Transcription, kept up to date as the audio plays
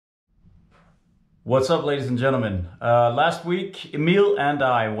What's up, ladies and gentlemen? Last week, Emil and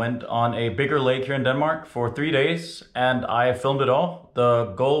I went on a bigger lake here in Denmark for 3 days, and I filmed it all.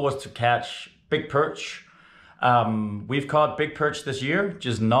 The goal was to catch big perch. We've caught big perch this year,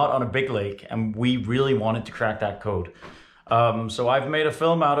 just not on a big lake, and we really wanted to crack that code. So I've made a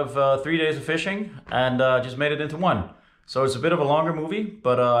film out of 3 days of fishing and just made it into one. So it's a bit of a longer movie,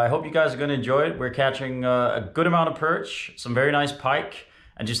 but I hope you guys are gonna enjoy it. We're catching a good amount of perch, some very nice pike,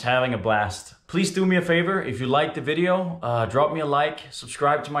 and just having a blast. Please do me a favor, if you liked the video, drop me a like,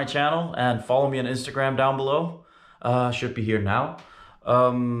 subscribe to my channel, and follow me on Instagram down below. Should be here now.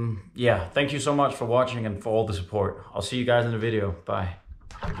 Yeah, thank you so much for watching and for all the support. I'll see you guys in the video. Bye.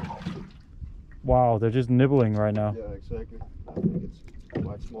 Wow, they're just nibbling right now. Yeah, exactly. I think it's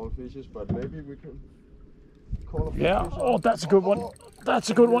quite small fishes, but maybe we can call a fish. Yeah, oh, that's a good one. That's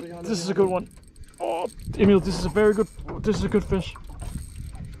a good one. This is a good one. Oh, Emil, this is a very good, this is a good fish.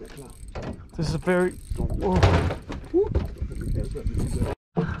 This is a very, oh.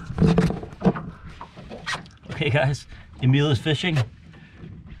 Okay guys, Emil is fishing,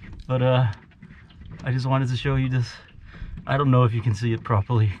 but I just wanted to show you this. I don't know if you can see it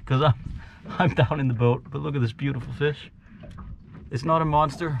properly because I'm down in the boat, but look at this beautiful fish. It's not a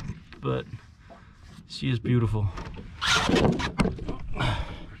monster, but she is beautiful.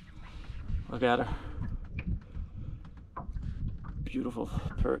 Look at her. Beautiful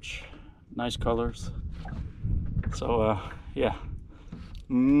perch, nice colors. So yeah,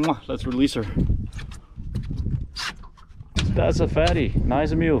 let's release her. That's a fatty.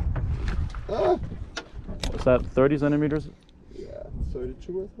 Nice Emil. What's that, 30 centimeters? Yeah,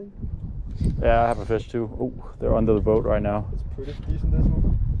 32 I think. Yeah, I have a fish too. Oh, they're under the boat right now. It's pretty decent, this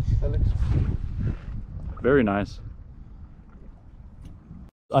one, Alex. Very nice.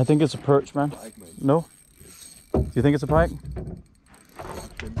 I think it's a perch, man. Pike, man. No? Do you think it's a pike?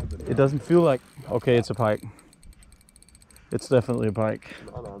 It doesn't feel like... Okay, it's a pike. It's definitely a pike.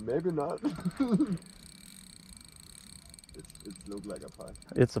 No, maybe not. It looks like a pike.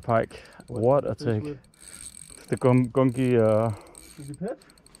 It's a pike. What a take. The gunky... Is it Perch?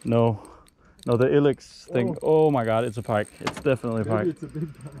 No. No, the Ilix thing. Oh my god, it's a pike. It's definitely a pike. Maybe it's a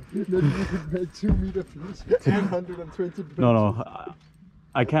big pike. Maybe you could make 2 meter fish. 120 pounds. No,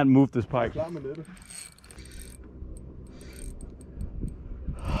 I can't move this pike.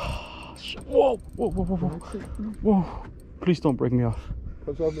 Whoa, whoa, whoa, whoa, whoa. Whoa. Please don't break me off.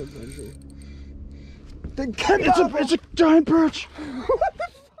 It's a giant perch. What the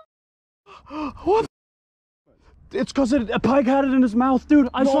f? What? It's because a pike had it in his mouth, dude.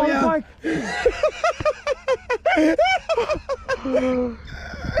 I saw the pike.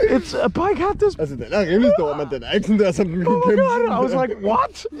 It's a pike had this. Altså, den rimelig stor, men den ikke sådan der, som den Oh my god, I was like,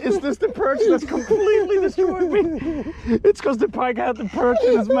 what? Is this the perch that's completely destroyed me? It's because the pike had the perch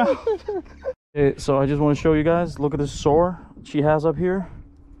in his mouth. Okay, so I just want to show you guys, look at this sore she has up here.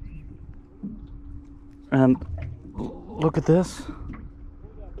 And look at this.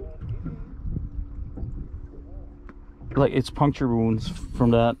 Like, it's puncture wounds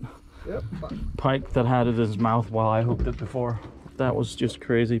from that pike that had it in his mouth while I hooked it before. That was just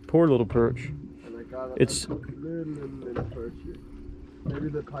crazy. Poor little perch. And I got It's little perch here. Maybe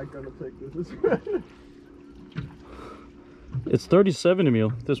the pike gonna take this as well. It's 37,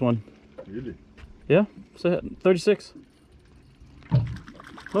 Emil, this one. Really? Yeah, 36.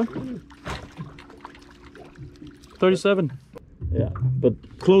 Look. 37. Yeah,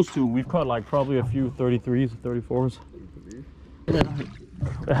 but close to. We've caught like probably a few 33s, 34s.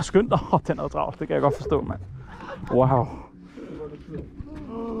 Ja, skynd dig. Den er travlt, det kan jeg godt forstå, mand. Wow.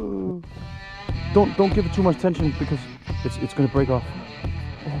 Don't give it too much tension because it's gonna break off.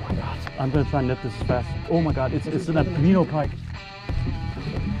 Oh my god, I'm gonna try and net this as fast. Oh my god, it's an albino pike.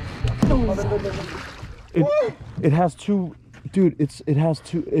 It has two, dude. It's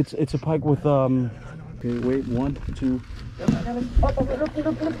a pike with Okay, wait, 1, 2.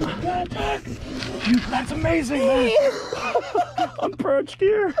 Dude, that's amazing, man. On perch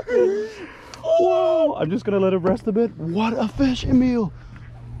gear. Whoa! I'm just gonna let it rest a bit. What a fish, Emil!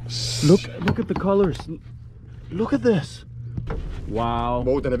 Look at the colors. Look at this. Wow.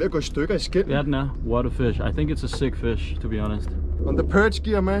 Wow, den ved at gå I stykker I skind. Yeah, no. What a fish. I think it's a sick fish, to be honest. On the perch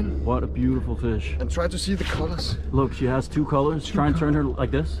gear, man. What a beautiful fish. And try to see the colors. Look, she has 2 colors. Try and turn her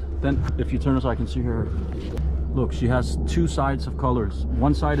like this. Then, if you turn her so I can see her. Look, she has 2 sides of colors.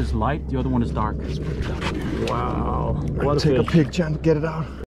 One side is light, the other one is dark. Wow. What a Take fish. a picture and get it out.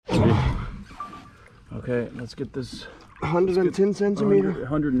 Okay, let's get this. 110 centimeter.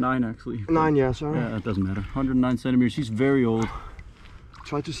 109 actually. 9, yeah, sorry. Yeah, it doesn't matter. 109 centimeters. She's very old.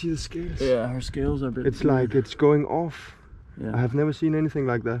 Try to see the scales. Yeah, her scales are a bit. It's like it's going off. Yeah. I have never seen anything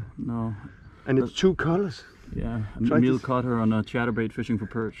like that. No. And it's 2 colors. Yeah, Try Emil to- caught her on a chatterbait fishing for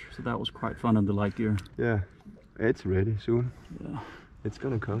perch, so that was quite fun on the light gear. Yeah, it's ready soon. Yeah. It's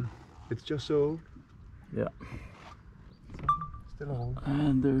gonna come. It's just so old. Yeah. Still a hole.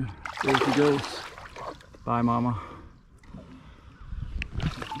 And there she goes. Bye, mama.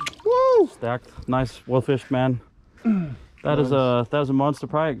 Woo! Stacked, nice, well fished, man. That is a monster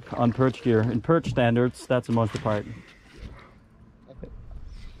pike on perch gear. In perch standards, that's a monster pike.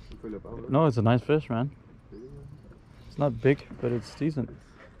 No, it's a nice fish, man. It's not big, but it's decent.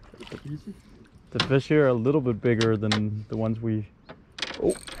 The fish here are a little bit bigger than the ones we...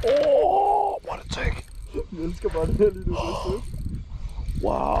 Oh, what a take!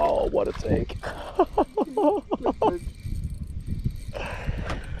 Wow, what a take!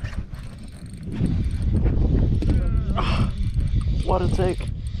 What a take!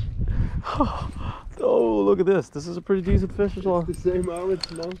 Oh, look at this. This is a pretty decent fish as well. The same hours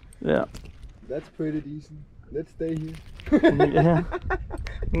now. Yeah. That's pretty decent. Let's stay here. Yeah.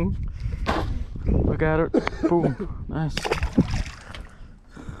 Look at it. Boom. Nice.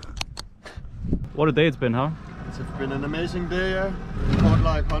 What a day it's been, huh? It's been an amazing day, yeah. We caught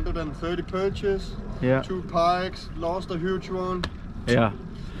like 130 perches, Yeah. 2 pikes, lost a huge one. Yeah.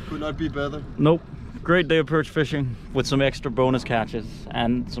 Could not be better. Nope. Great day of perch fishing with some extra bonus catches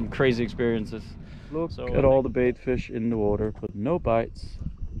and some crazy experiences. Look So, at all the bait fish in the water, but no bites.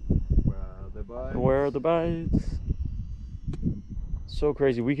 Where are the bites? So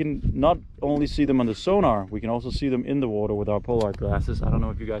crazy. We can not only see them on the sonar, we can also see them in the water with our polar glasses. I don't know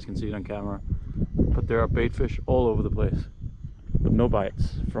if you guys can see it on camera, but there are bait fish all over the place, but no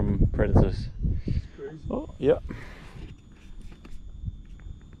bites from predators. Oh, yeah.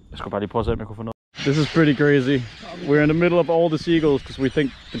 Jeg skal bare lige prøve at se, om jeg kunne få noget. This is pretty crazy. We're in the middle of all the seagulls because we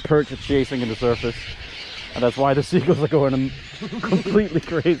think the perch are chasing in the surface. And that's why the seagulls are going completely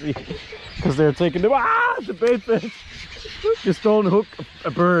crazy. Because they're taking them. Ah, the bait fish! Just don't hook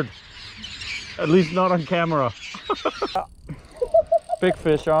a bird. At least not on camera. Big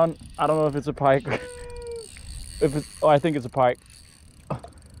fish on. I don't know if it's a pike. If it's, oh, I think it's a pike.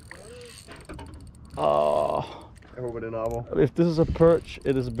 Oh. If this is a perch,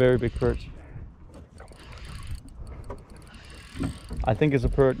 it is a very big perch. I think it's a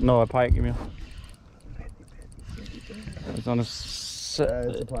perch. No, a pike, Emil. It's on a it's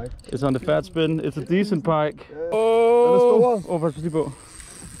a pike. It's on the fat spin. It's a decent pike. Oh, oh, pas lige på.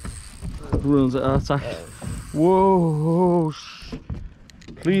 Tak. Whoa.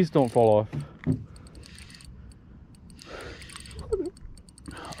 Please don't fall off.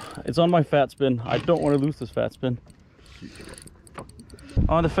 It's on my fat spin. I don't want to lose this fat spin.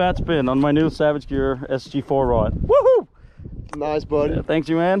 On the fat spin on my new Savage Gear SG4 rod. Woohoo! Nice, buddy. Yeah, thanks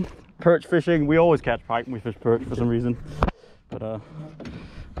you, man. Perch fishing. We always catch pike when we fish perch for some reason. But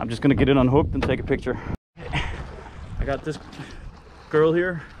I'm just gonna get it unhooked and take a picture. I got this girl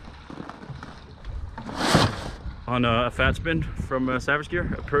here on a fat spin from Savage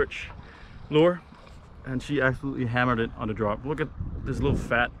Gear, a perch lure, and she absolutely hammered it on the drop. Look at this little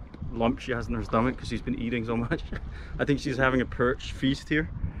fat lump she has in her stomach because she's been eating so much. I think she's having a perch feast here.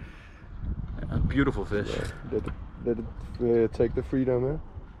 A beautiful fish. Yeah, let it take the freedom, man.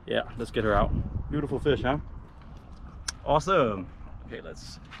 Yeah, let's get her out. Beautiful fish, huh? Awesome. Okay,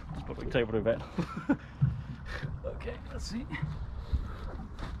 let's put the table to bed. Okay, let's see.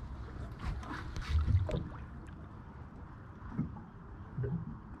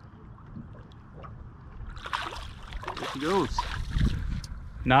 There she goes.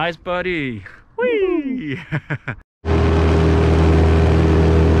 Nice, buddy. Whee!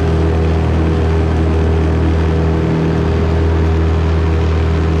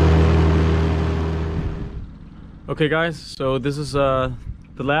 Okay guys, so this is the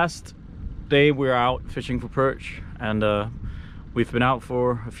last day we're out fishing for perch, and we've been out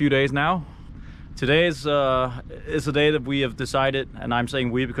for a few days now. Today is a day that we have decided, and I'm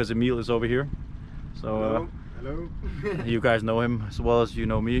saying we because Emil is over here. So Hello. you guys know him as well as you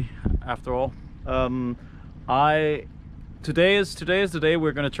know me, after all. Today is the day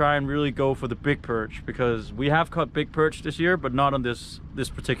we're gonna try and really go for the big perch, because we have caught big perch this year, but not on this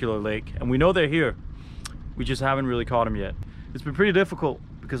particular lake, and we know they're here. We just haven't really caught them yet. It's been pretty difficult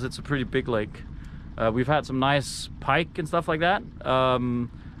because it's a pretty big lake. We've had some nice pike and stuff like that on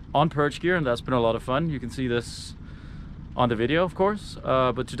perch gear, and that's been a lot of fun. You can see this on the video, of course.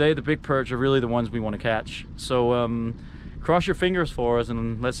 But today the big perch are really the ones we want to catch. So cross your fingers for us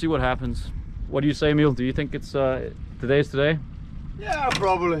and let's see what happens. What do you say, Emil? Do you think it's today's today? Yeah,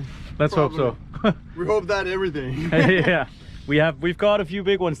 probably. Let's hope so. We hope that everything. Yeah. We've caught a few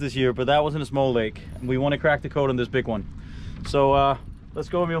big ones this year, but that was in a small lake, and we want to crack the code on this big one. So Let's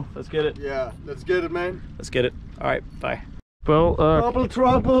go, Emil. Let's get it. Yeah, let's get it, man. Let's get it. All right, bye. Well, Double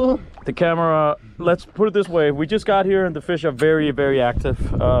trouble. the camera, let's put it this way. We just got here and the fish are very, very active.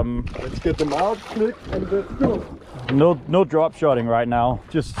 Let's get them out, click, and let's go. No drop shotting right now.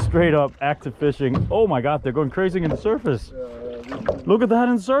 Just straight up active fishing. Oh my God, they're going crazy in the surface. Look at that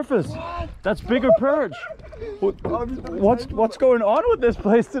in the surface. What? That's bigger perch. What's going on with this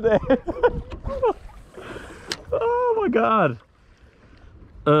place today? Oh my God.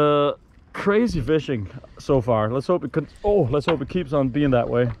 Crazy fishing so far. Let's hope it let's hope it keeps on being that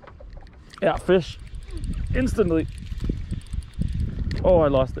way. Yeah, fish instantly. Oh, I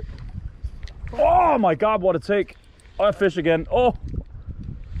lost it. Oh my God, what a take. Oh, I fish again. Oh,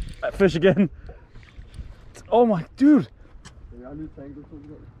 I fish again. Oh my dude.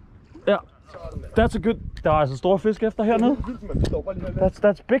 Yeah, that's a good. Der er altså store fisk efter hernede.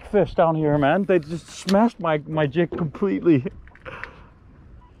 That's big fish down here, man. They just smashed my jig completely.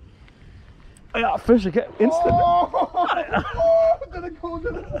 Yeah, fish again instantly.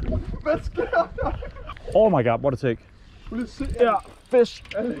 Oh my God, what a take. Yeah, fish.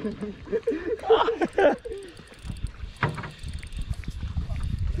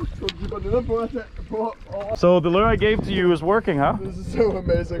 So the lure I gave to you is working, huh? This is so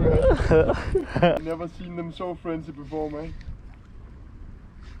amazing, man. I've never seen them so frenzied before, man.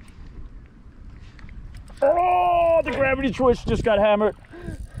 Oh, the gravity twitch just got hammered.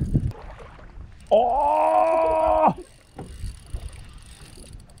 Oh!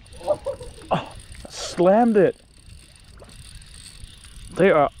 Slammed it.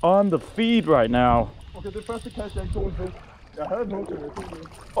 They are on the feed right now. Okay, the first catch I saw fish. I had no.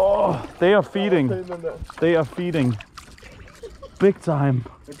 Oh, they are feeding. They are feeding. Big time.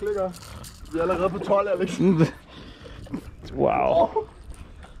 Jeg klikker. Vi er allerede på 12, Alex. Wow.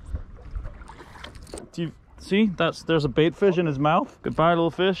 Do you see? There's a bait fish in his mouth. Goodbye,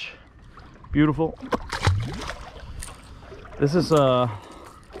 little fish. Beautiful. This is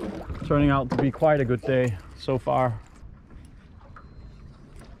turning out to be quite a good day so far.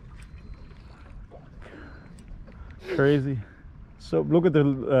 Crazy. So look at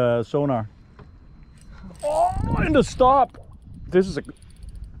the sonar. Oh, and the stop. This is a.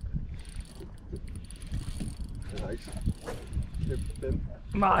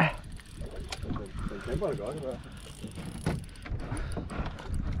 Nej.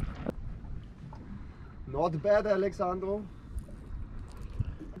 Not bad, Alexandro.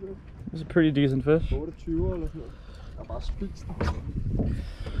 This is a pretty decent fish. 28 eller sådan noget. Jeg har bare spist den.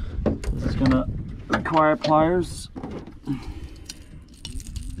 This is gonna require pliers.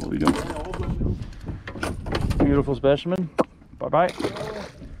 There we go. Beautiful specimen. Bye bye.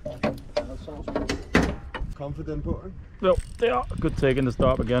 Confident på, ikke? No, they are. Good take in the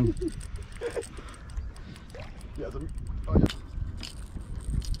stop again. Ja, så...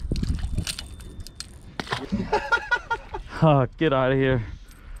 Oh, get out of here.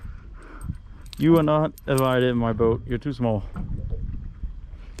 You are not invited in my boat. You're too small.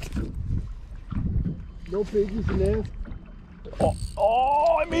 No piggies left.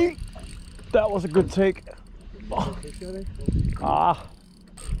 Oh, I mean, that was a good take. Oh. Ah,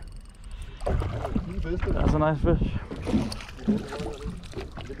 that's a nice fish.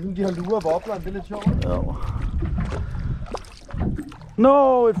 De har lurer på opland, det er lidt sjovt. No.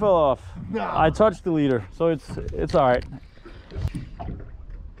 No, it fell off. No. I touched the leader, so it's all right.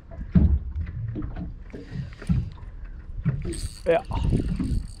 Yeah.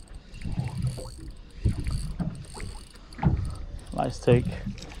 Nice take.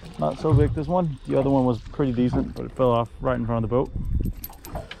 Not so big this one. The other one was pretty decent, but it fell off right in front of the boat.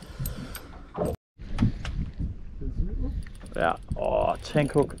 Yeah. Oh,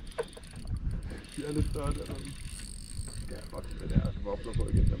 tank hook.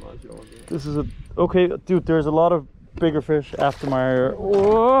 This is okay, dude. There's a lot of bigger fish after my.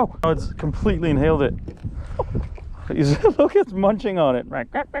 Whoa! Oh, it's completely inhaled it. Look, it's munching on it.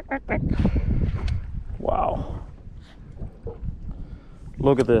 Wow.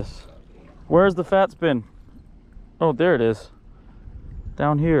 Look at this. Where's the fat spin? Oh, there it is.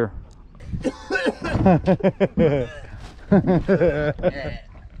 Down here.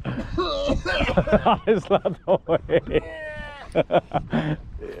 I slapped away.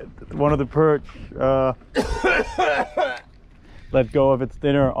 One of the perch let go of its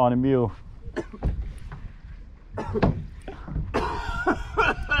dinner on Emil.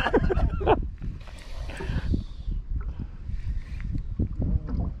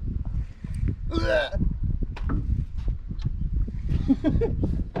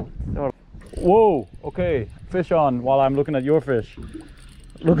 Whoa, okay, fish on while I'm looking at your fish.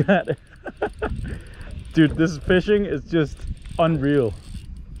 Look at it. Dude, this fishing is just unreal.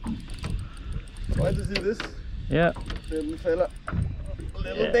 Why to see this? Yeah. Little fella.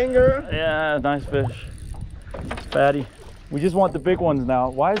 Little dinger. Yeah, nice fish. It's fatty. We just want the big ones now.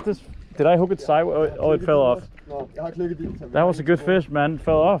 Why is this? Did I hook it sideways? Oh, it fell off. No, That was a good fish, man. It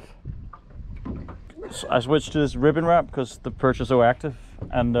fell off. So I switched to this ribbon wrap because the perch is so active,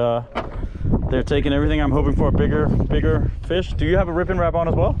 and they're taking everything. I'm hoping for a bigger fish. Do you have a ribbon wrap on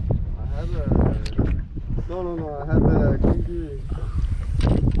as well? I have a... No, I have a kinky...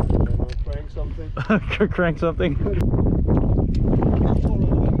 crank something. Crank something.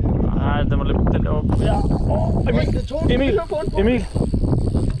 Den var lidt... Ja. Emil.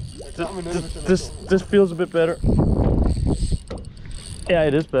 This feels a bit better. Yeah,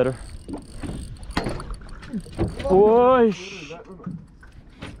 it is better. Whoosh.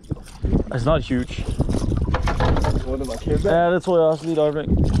 It's not huge. Ja, det tror jeg også lige et øjeblik.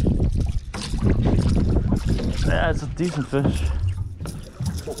 Ja, it's a decent fish.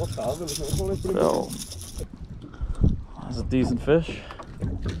 So, that's a decent fish.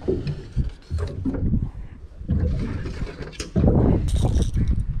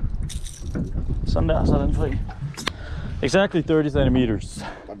 Sådan der, så er den fri. Exactly 30 centimeters.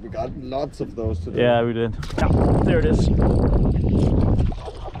 But we got lots of those today. Yeah, we did. Yeah, there it is.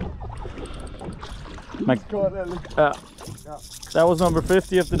 That was number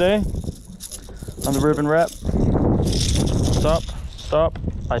 50 of the day on the ribbon wrap. Stop.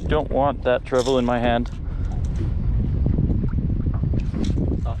 I don't want that treble in my hand.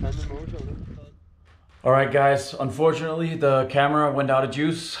 Alright guys, unfortunately the camera went out of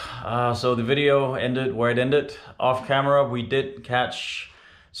juice, so the video ended where it ended. Off camera we did catch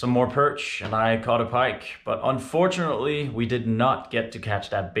some more perch and I caught a pike, but unfortunately we did not get to catch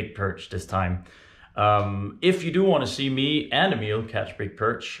that big perch this time. If you do want to see me and Emil catch big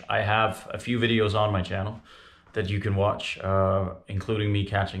perch, I have a few videos on my channel that you can watch, including me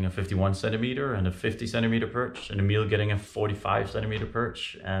catching a 51 centimeter and a 50 centimeter perch, and Emil getting a 45 centimeter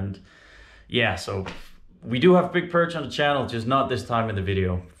perch. And yeah, so we do have big perch on the channel, just not this time in the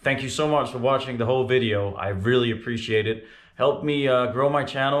video. Thank you so much for watching the whole video. I really appreciate it. Help me grow my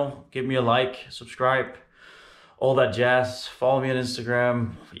channel. Give me a like, subscribe, all that jazz. Follow me on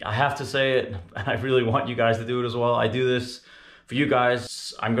Instagram. I have to say it, and I really want you guys to do it as well. I do this for you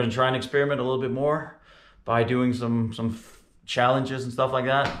guys. I'm gonna try and experiment a little bit more by doing some challenges and stuff like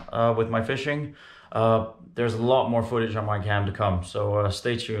that with my fishing. There's a lot more footage on my cam to come, so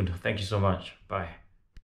stay tuned. Thank you so much. Bye.